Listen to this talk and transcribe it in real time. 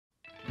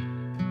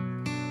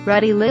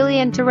Ruddy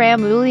Lilian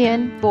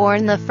Thuram-Ulien,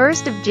 born the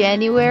 1st of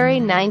January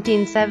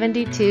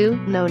 1972,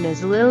 known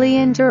as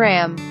Lilian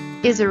Thuram,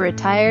 is a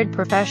retired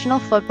professional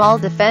football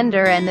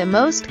defender and the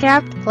most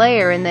capped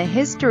player in the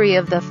history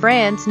of the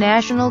France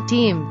national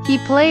team. He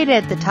played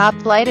at the top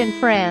flight in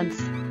France,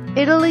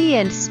 Italy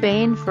and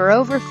Spain for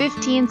over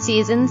 15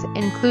 seasons,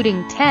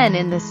 including 10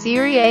 in the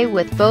Serie A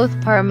with both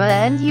Parma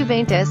and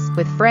Juventus.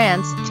 With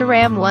France,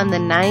 Thuram won the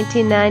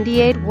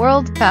 1998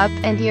 World Cup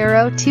and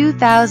Euro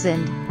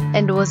 2000.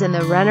 And was in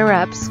the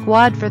runner-up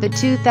squad for the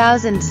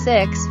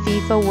 2006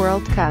 FIFA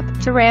World Cup.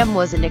 Thuram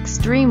was an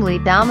extremely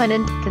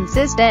dominant,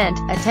 consistent,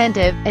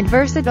 attentive, and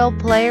versatile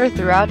player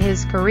throughout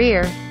his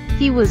career.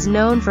 He was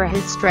known for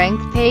his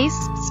strength, pace,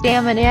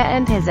 stamina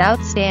and his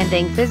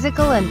outstanding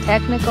physical and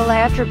technical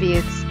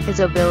attributes, his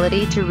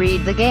ability to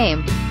read the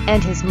game,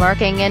 and his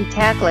marking and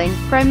tackling.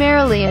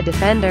 Primarily a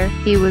defender,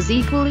 he was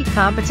equally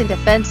competent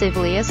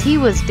offensively as he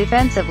was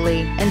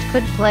defensively, and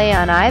could play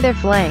on either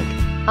flank,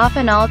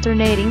 often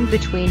alternating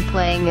between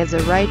playing as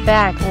a right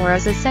back or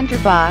as a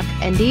centre-back,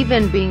 and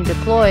even being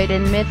deployed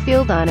in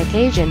midfield on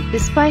occasion.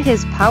 Despite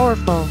his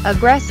powerful,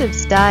 aggressive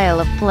style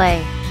of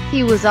play,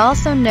 he was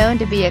also known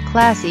to be a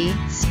classy,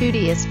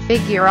 studious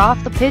figure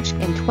off the pitch.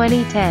 In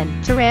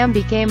 2010, Thuram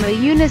became a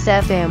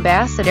UNICEF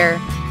ambassador.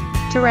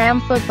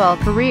 Thuram's football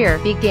career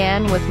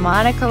began with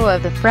Monaco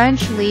of the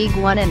French Ligue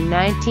 1 in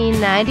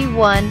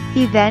 1991.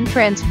 He then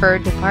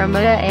transferred to Parma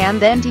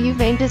and then to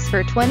Juventus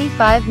for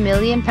 £25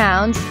 million,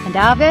 and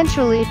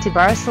eventually to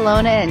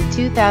Barcelona in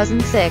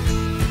 2006.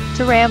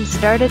 Thuram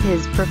started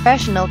his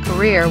professional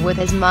career with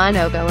his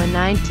Monaco in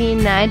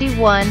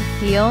 1991.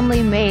 He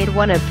only made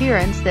one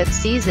appearance that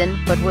season,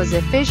 but was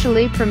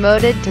officially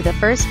promoted to the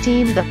first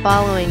team the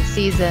following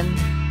season.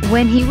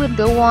 When he would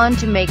go on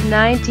to make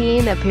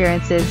 19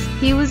 appearances,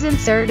 he was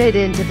inserted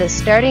into the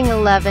starting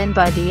 11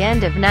 by the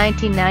end of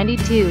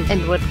 1992,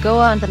 and would go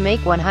on to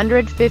make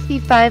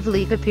 155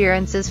 league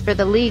appearances for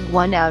the League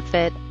One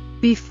outfit.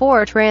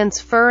 Before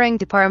transferring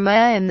to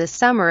Parma in the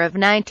summer of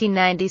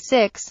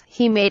 1996,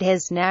 he made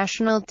his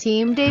national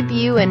team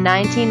debut in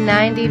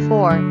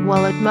 1994,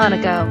 while at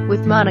Monaco.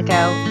 With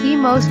Monaco, he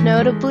most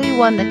notably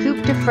won the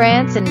Coupe de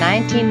France in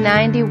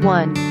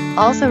 1991,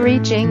 also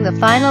reaching the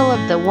final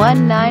of the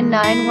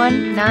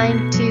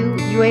 1991-92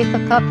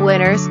 UEFA Cup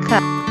Winners'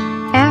 Cup.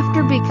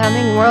 After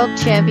becoming world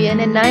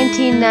champion in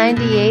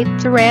 1998,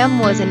 Thuram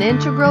was an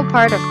integral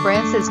part of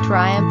France's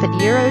triumph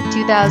at Euro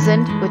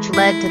 2000, which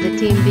led to the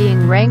team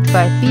being ranked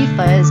by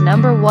FIFA as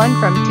number 1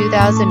 from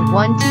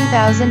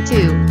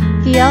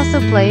 2001-2002. He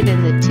also played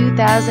in the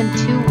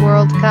 2002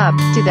 World Cup,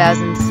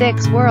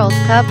 2006 World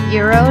Cup,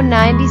 Euro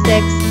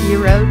 96,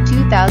 Euro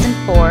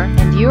 2004,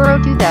 and Euro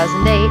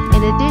 2008,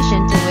 in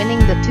addition to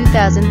winning the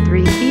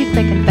 2003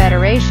 FIFA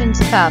Confederations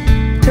Cup.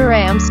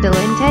 Thuram still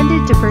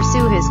intended to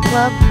pursue his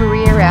club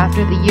career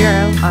after the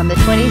Euro. On the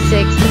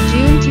 26th of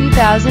June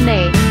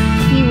 2008,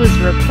 he was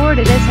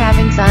reported as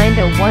having signed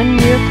a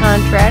one-year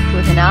contract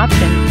with an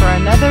option for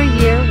another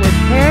year with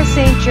Paris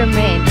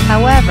Saint-Germain.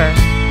 However,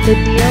 the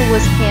deal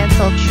was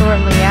cancelled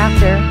shortly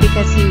after,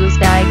 because he was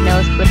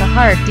diagnosed with a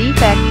heart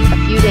defect. A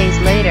few days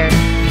later,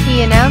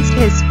 he announced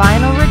his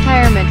final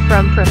retirement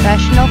from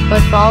professional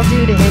football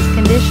due to his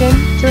condition.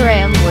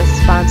 Thuram was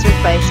sponsored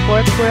by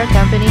sportswear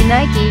company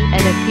Nike,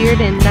 and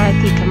appeared in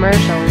Nike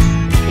commercials,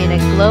 in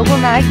a global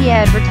Nike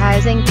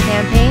advertising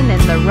campaign in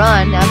the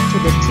run-up to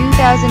the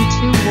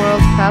 2002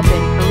 World Cup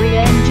in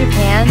Korea and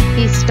Japan.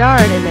 He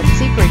starred in a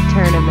secret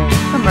tournament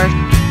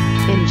commercial.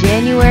 In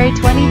January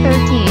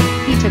 2013,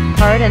 he took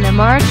part in a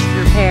march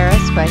through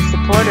Paris by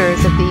supporters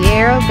of the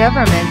Arrow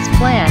government's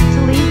plan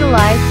to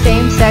legalize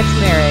same-sex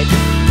marriage.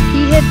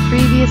 He had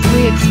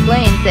previously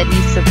explained that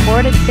he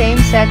supported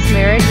same-sex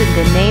marriage in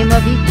the name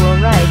of equal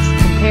rights,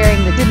 comparing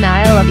the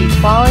denial of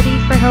equality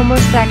for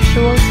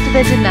homosexuals to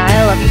the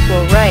denial of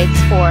equal rights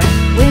for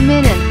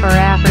women and for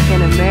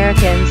African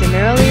Americans in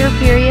earlier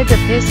periods of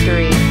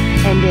history,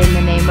 and in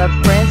the name of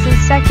France's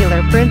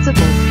secular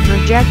principles,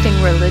 rejecting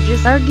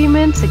religious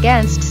arguments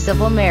against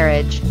civil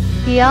marriage.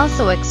 He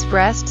also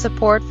expressed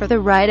support for the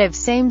right of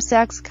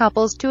same-sex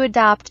couples to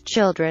adopt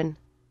children.